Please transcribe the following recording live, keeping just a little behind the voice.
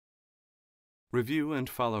Review and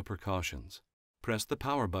follow precautions. Press the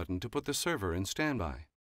power button to put the server in standby.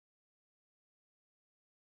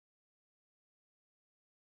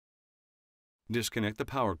 Disconnect the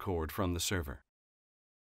power cord from the server.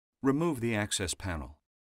 Remove the access panel.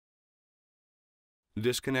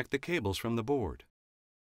 Disconnect the cables from the board.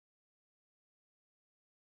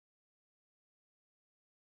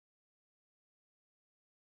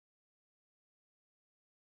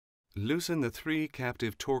 Loosen the 3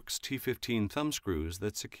 captive Torx T15 thumb screws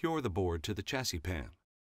that secure the board to the chassis pan.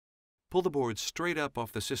 Pull the board straight up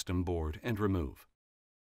off the system board and remove.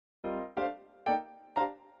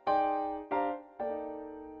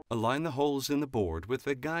 Align the holes in the board with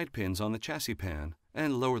the guide pins on the chassis pan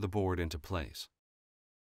and lower the board into place.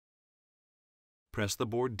 Press the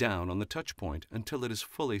board down on the touch point until it is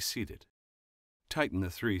fully seated. Tighten the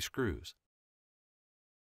 3 screws.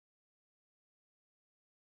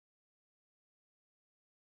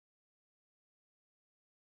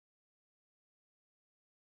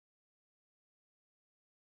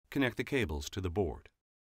 Connect the cables to the board.